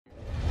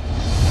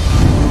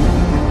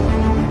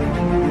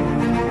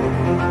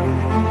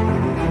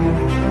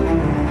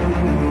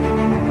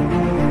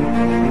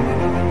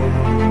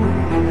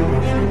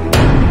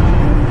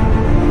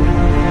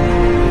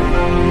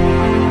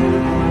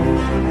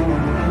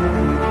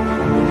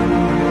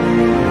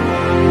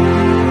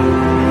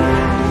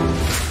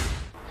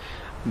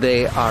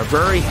They are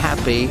very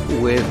happy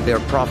with their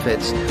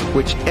profits,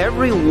 which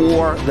every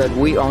war that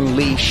we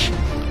unleash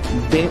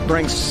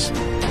brings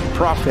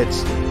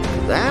profits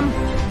to them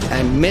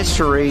and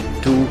misery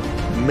to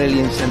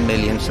millions and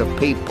millions of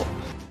people.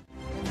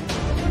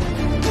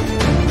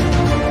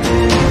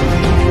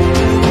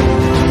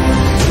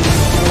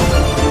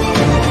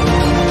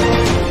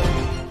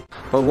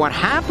 But what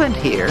happened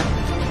here,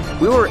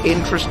 we were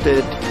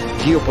interested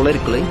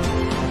geopolitically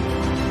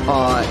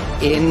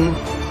in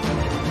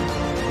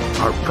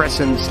our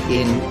presence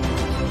in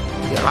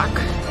Iraq,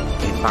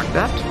 in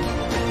Baghdad.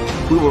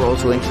 We were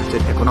also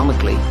interested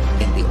economically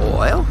in the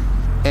oil,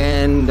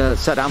 and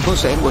Saddam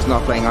Hussein was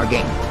not playing our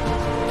game,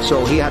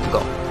 so he had to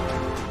go.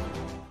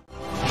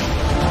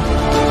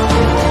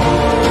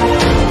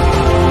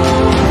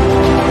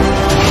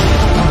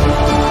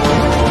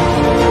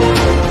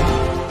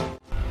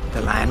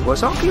 The land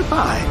was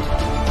occupied.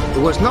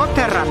 It was not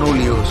terra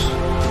nullius.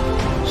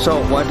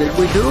 So what did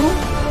we do?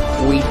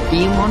 We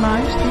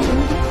demonized the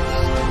Indians.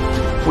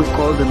 We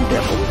call them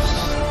devils,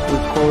 we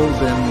call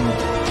them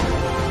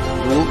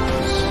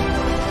wolves,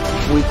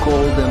 we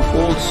call them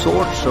all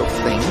sorts of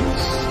things,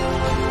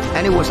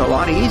 and it was a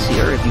lot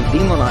easier if you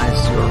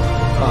demonize your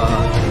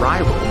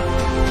rival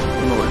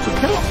in order to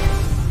kill him.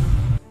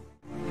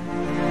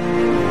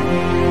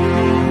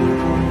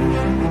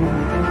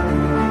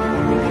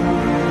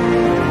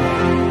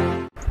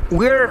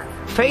 We're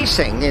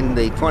facing in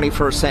the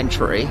 21st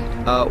century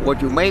what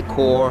you may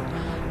call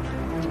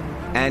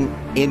an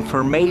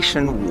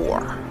information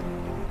war.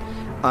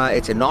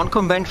 It's a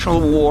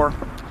non-conventional war.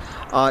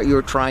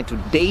 You're trying to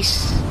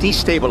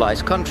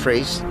destabilize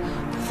countries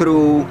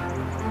through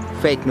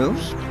fake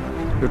news.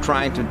 You're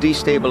trying to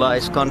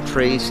destabilize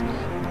countries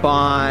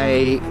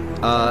by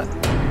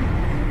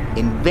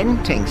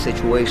inventing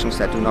situations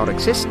that do not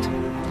exist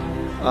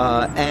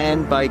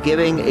and by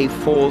giving a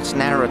false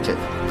narrative.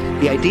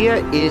 The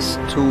idea is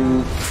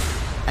to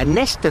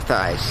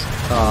anesthetize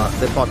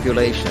the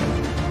population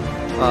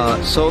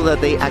so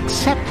that they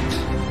accept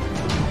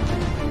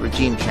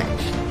regime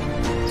change,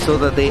 so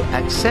that they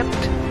accept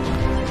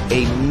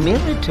a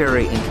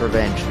military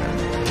intervention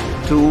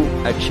to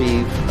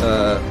achieve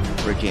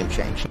regime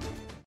change.